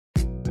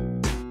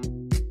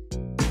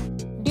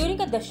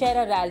During a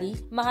Dussehra rally,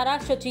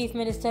 Maharashtra Chief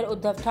Minister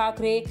Uddhav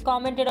Thackeray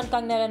commented on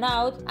Kangana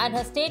Ranaut and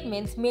her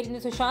statements made in the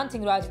Sushant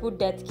Singh Rajput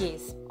death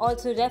case.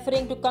 Also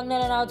referring to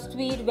Kangana Ranaut's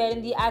tweet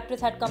wherein the actress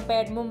had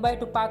compared Mumbai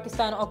to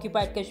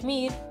Pakistan-occupied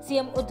Kashmir,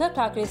 CM Uddhav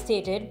Thackeray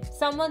stated,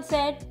 "Someone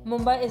said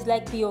Mumbai is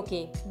like POK.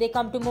 They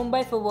come to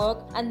Mumbai for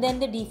work and then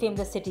they defame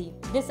the city.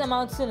 This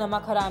amounts to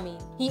namak harami."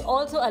 He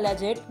also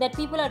alleged that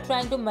people are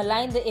trying to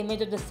malign the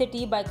image of the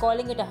city by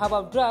calling it a hub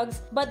of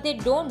drugs, but they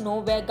don't know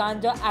where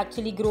ganja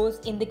actually grows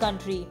in the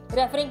country,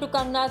 referring to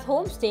Kangana's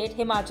home state,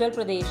 Himachal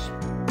Pradesh.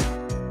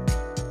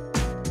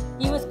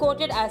 He was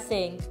quoted as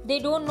saying, "They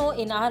don't know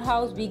in our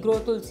house we grow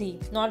tulsi,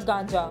 not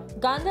ganja.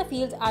 Ganja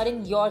fields are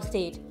in your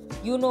state.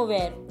 You know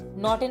where,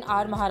 not in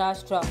our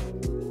Maharashtra."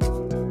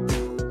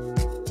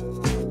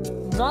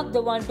 Not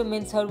the one to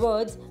mince her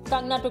words,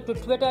 Kangana took to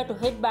Twitter to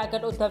hit back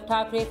at Uddhav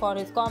Thackeray for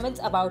his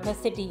comments about her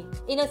city.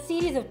 In a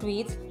series of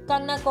tweets,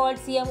 Kangana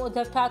called CM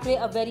Uddhav Thackeray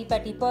a very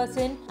petty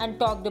person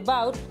and talked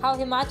about how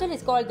Himachal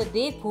is called the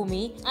Dev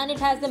Bhumi and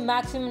it has the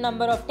maximum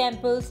number of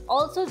temples,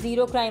 also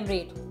zero crime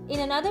rate.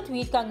 In another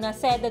tweet, Kangana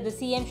said that the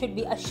CM should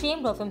be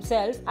ashamed of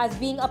himself as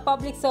being a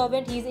public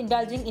servant he is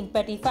indulging in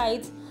petty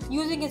fights,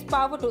 using his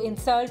power to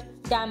insult,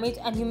 damage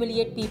and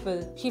humiliate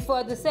people. She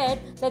further said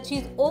that she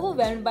is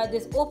overwhelmed by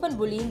this open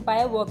bullying by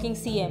a working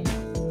CM.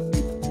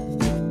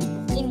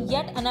 In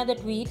yet another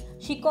tweet,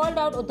 she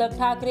called out Uddhav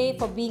Thackeray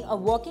for being a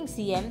working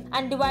CM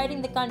and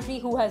dividing the country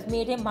who has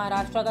made him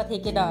Maharashtra ka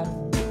thekedar.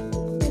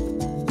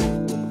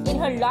 In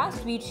her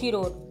last tweet, she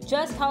wrote,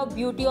 "Just how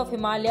beauty of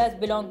Himalayas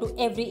belong to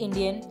every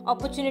Indian,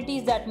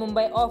 opportunities that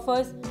Mumbai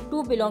offers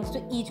too belongs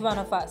to each one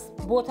of us.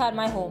 Both are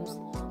my homes.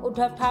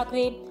 Uddhav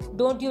Thackeray,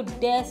 don't you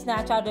dare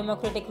snatch our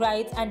democratic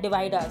rights and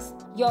divide us.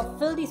 Your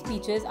filthy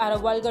speeches are a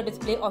vulgar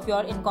display of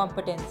your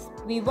incompetence.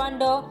 We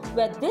wonder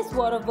where this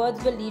war of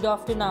words will lead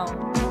off to now."